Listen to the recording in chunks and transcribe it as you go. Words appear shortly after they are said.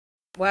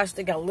Well, I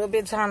still got a little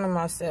bit of time to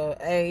myself.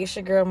 Hey, it's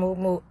your girl, Moo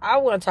Moo. I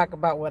want to talk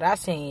about what I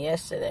seen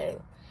yesterday.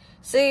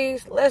 See,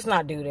 let's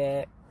not do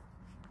that.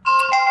 See,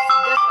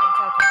 that's what I'm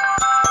talking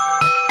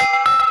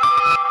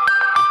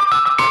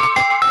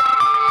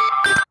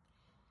about.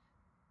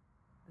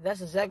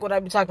 That's exactly what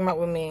I be talking about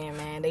with men,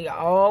 man. They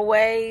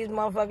always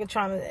motherfucking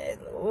trying to,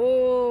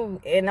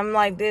 ooh. And I'm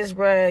like this,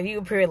 bro.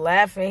 You up here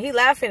laughing. He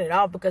laughing it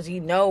off because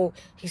he know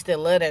he still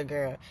love that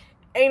girl.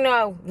 Ain't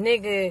no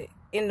nigga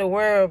in the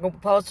world gonna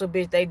propose to a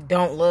bitch they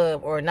don't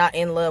love or not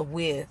in love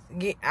with.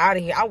 Get out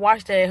of here. I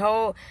watched that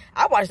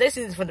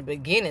season from the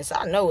beginning, so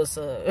I know what's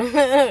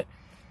up.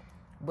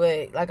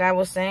 But like I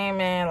was saying,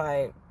 man,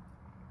 like,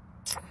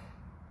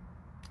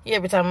 you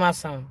ever talking about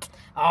something?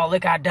 Oh,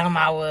 look how dumb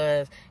I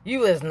was. You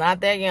was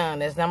not that young.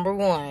 That's number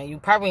one. You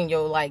probably in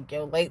your late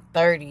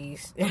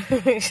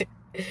 30s.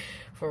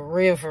 For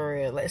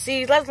real.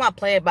 See, let's not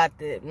play about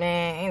that,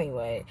 man.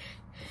 Anyway.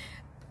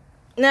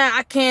 Now,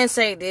 I can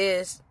say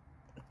this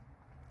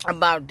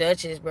about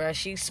Dutchess, bruh.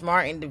 She's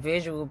smart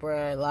individual,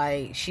 bruh.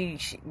 Like, she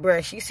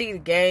see the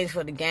games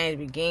for the games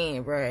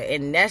begin, bruh.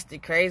 And that's the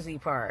crazy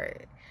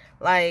part.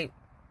 Like,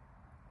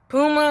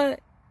 Puma,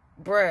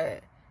 bruh,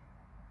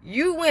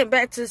 you went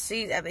back to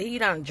Cesar after he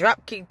done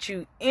drop kicked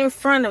you in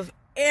front of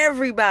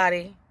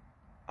everybody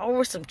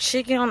over some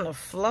chicken on the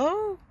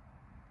floor,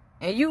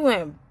 and you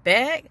went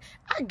back.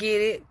 I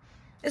get it.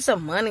 It's a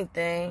money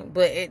thing,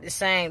 but at the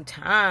same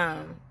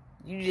time,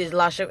 you just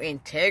lost your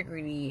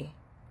integrity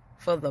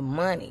for the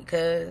money,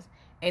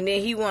 and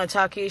then he want to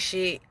talk his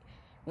shit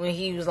when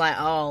he was like,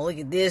 oh, look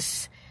at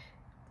this,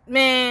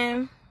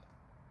 man.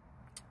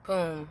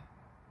 Boom.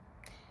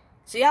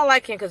 See, I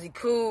like him because he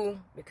cool,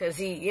 because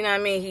he, you know what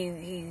I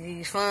mean,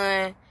 he's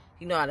fun,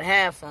 he know how to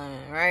have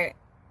fun, right?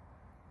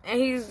 And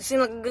he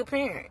seems like a good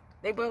parent.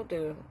 They both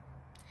do.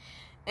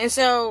 And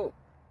so,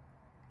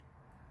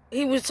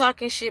 he was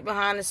talking shit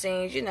behind the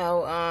scenes, you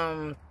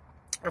know.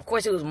 Of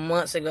course, it was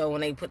months ago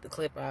when they put the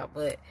clip out,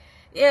 but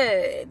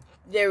yeah,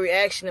 their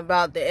reaction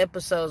about the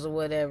episodes or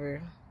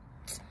whatever.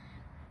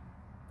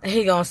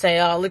 He gonna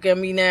say, oh, look at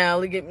me now.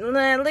 Look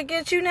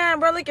at you now,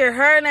 bro. Look at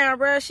her now,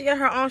 bro. She got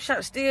her own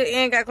shop still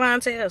and got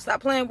clientele.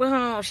 Stop playing with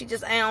her. She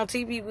just ain't on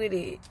TV with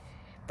it.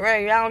 Bro,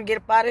 y'all don't get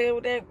up out of here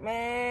with that,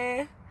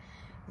 man.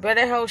 Bro,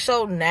 that whole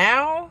show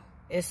now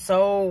is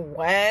so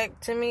whack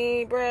to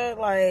me, bro.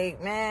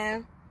 Like,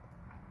 man.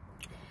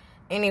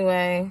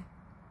 Anyway.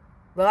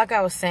 But like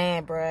I was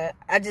saying, bruh,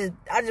 I just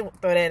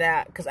throw that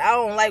out. Because I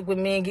don't like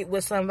when men get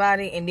with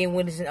somebody and then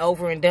when it's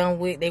over and done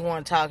with, they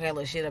want to talk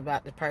hella shit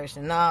about the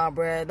person. Nah,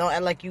 bruh, don't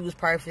act like you was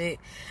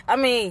perfect. I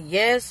mean,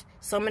 yes,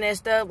 some of that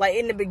stuff, like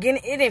in the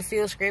beginning, it didn't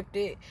feel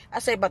scripted. I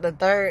say about the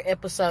third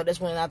episode,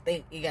 that's when I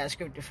think it got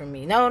scripted for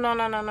me. No.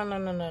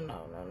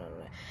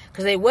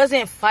 Because they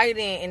wasn't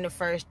fighting in the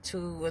first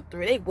 2 or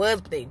 3. It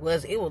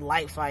was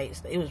light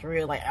fights. It was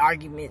real, like,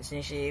 arguments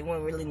and shit. It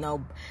wasn't really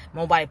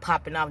nobody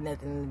popping off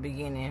nothing in the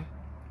beginning.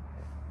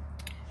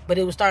 But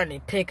it was starting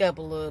to pick up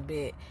a little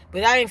bit.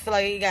 But I didn't feel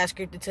like it got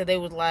scripted till they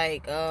was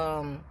like,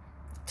 to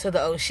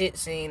the oh shit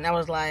scene. I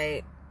was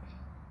like,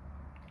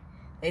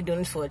 they doing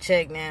this for a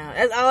check now.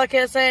 That's all I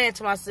kept saying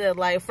to myself.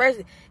 Like,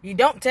 first, you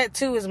don't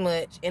tattoo as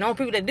much. And only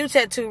people that do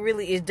tattoo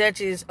really is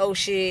Dutchess, oh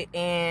shit,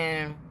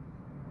 and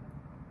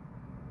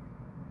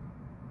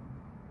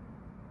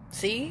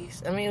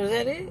C's? I mean, was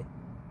that it?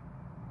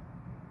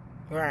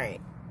 Right.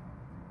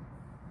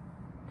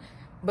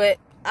 But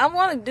I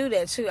want to do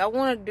that too. I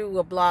want to do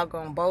a blog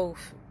on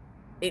both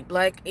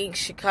Black Ink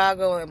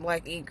Chicago and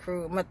Black Ink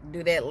Crew. I'm going to have to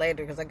do that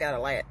later because I got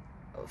a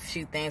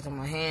few things on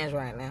my hands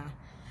right now.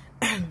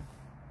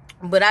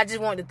 But I just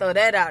wanted to throw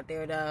that out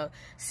there, though.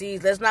 See,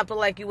 let's not feel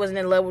like you wasn't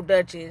in love with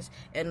Dutchess.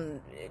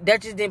 And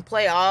Dutchess didn't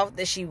play off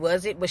that she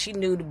wasn't, but she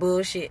knew the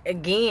bullshit.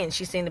 Again,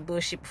 she seen the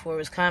bullshit before it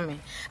was coming.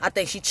 I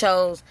think she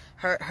chose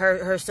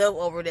herself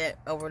over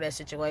that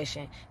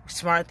situation.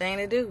 Smart thing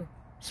to do.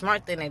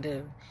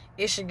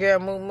 It's your girl,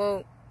 Moo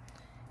Moo.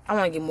 I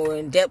want to get more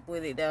in depth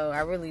with it, though. I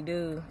really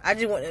do. I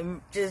just want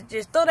to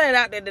just throw that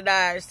out there that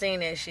I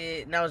seen that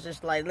shit. And I was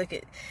just like, look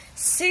at...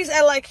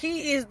 Cesar, like,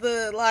 he is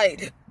the,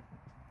 like...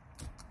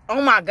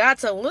 Oh, my God,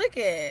 to look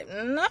at.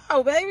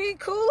 No, baby,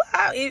 cool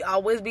out. It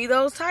always be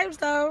those types,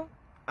 though.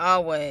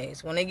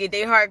 Always. When they get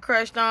their heart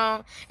crushed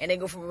on, and they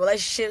go from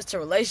relationships to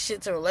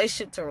relationship to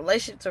relationship to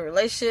relationship to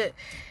relationship.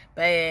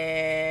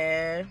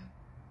 Man,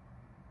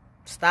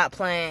 stop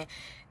playing.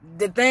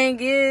 The thing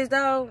is,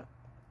 though,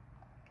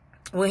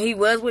 when he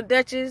was with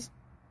Dutchess,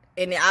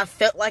 and I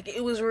felt like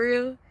it was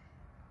real,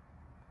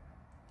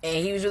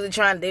 and they was really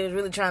trying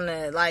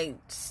to, like,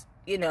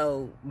 you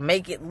know,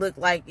 make it look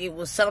like it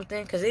was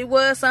something, because it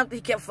was something.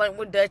 He kept flirting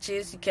with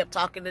Dutchess, he kept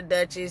talking to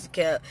Dutchess,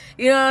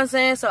 you know what I'm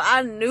saying? So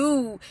I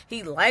knew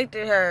he liked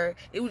her.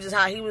 It was just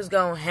how he was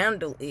gonna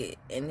handle it,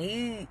 and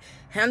he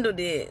handled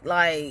it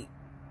like,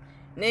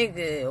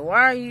 nigga,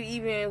 why are you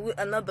even with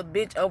another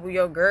bitch over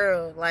your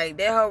girl? Like,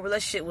 that whole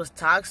relationship was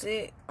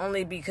toxic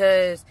only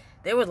because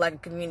there was, like, a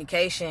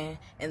communication,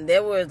 and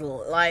there was,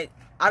 like,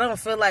 I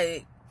feel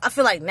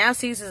like now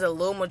Cesar's a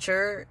little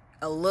mature,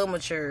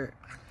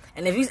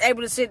 And if he's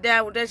able to sit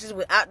down with Dutchess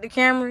without the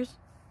cameras,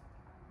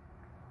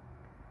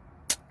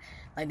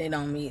 like they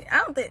don't meet. I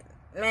don't think,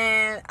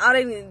 man, all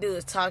they need to do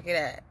is talk it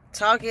out.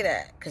 Talk it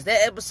out. Because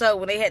that episode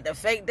when they had the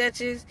fake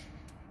Dutchess,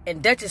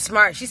 and Dutchess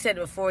smart, she said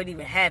it before it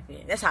even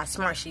happened. That's how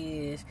smart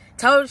she is.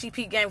 Told her she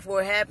peeked game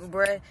before it happened,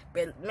 bruh.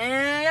 But,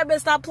 man, y'all better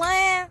stop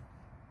playing.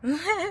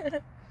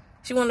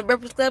 She won the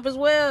Breakfast Club as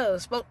well.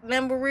 Spoke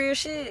number real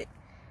shit.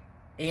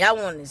 And y'all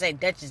wanted to say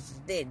Dutchess is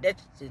this,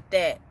 Dutchess is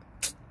that.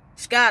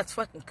 Sky's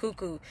fucking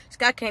cuckoo.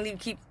 Sky can't even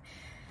keep...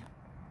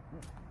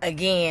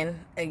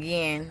 Again,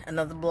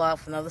 another blog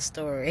for another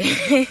story.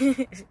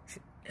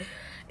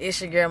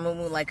 It's your girl,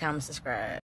 Moo. Like, comment, subscribe.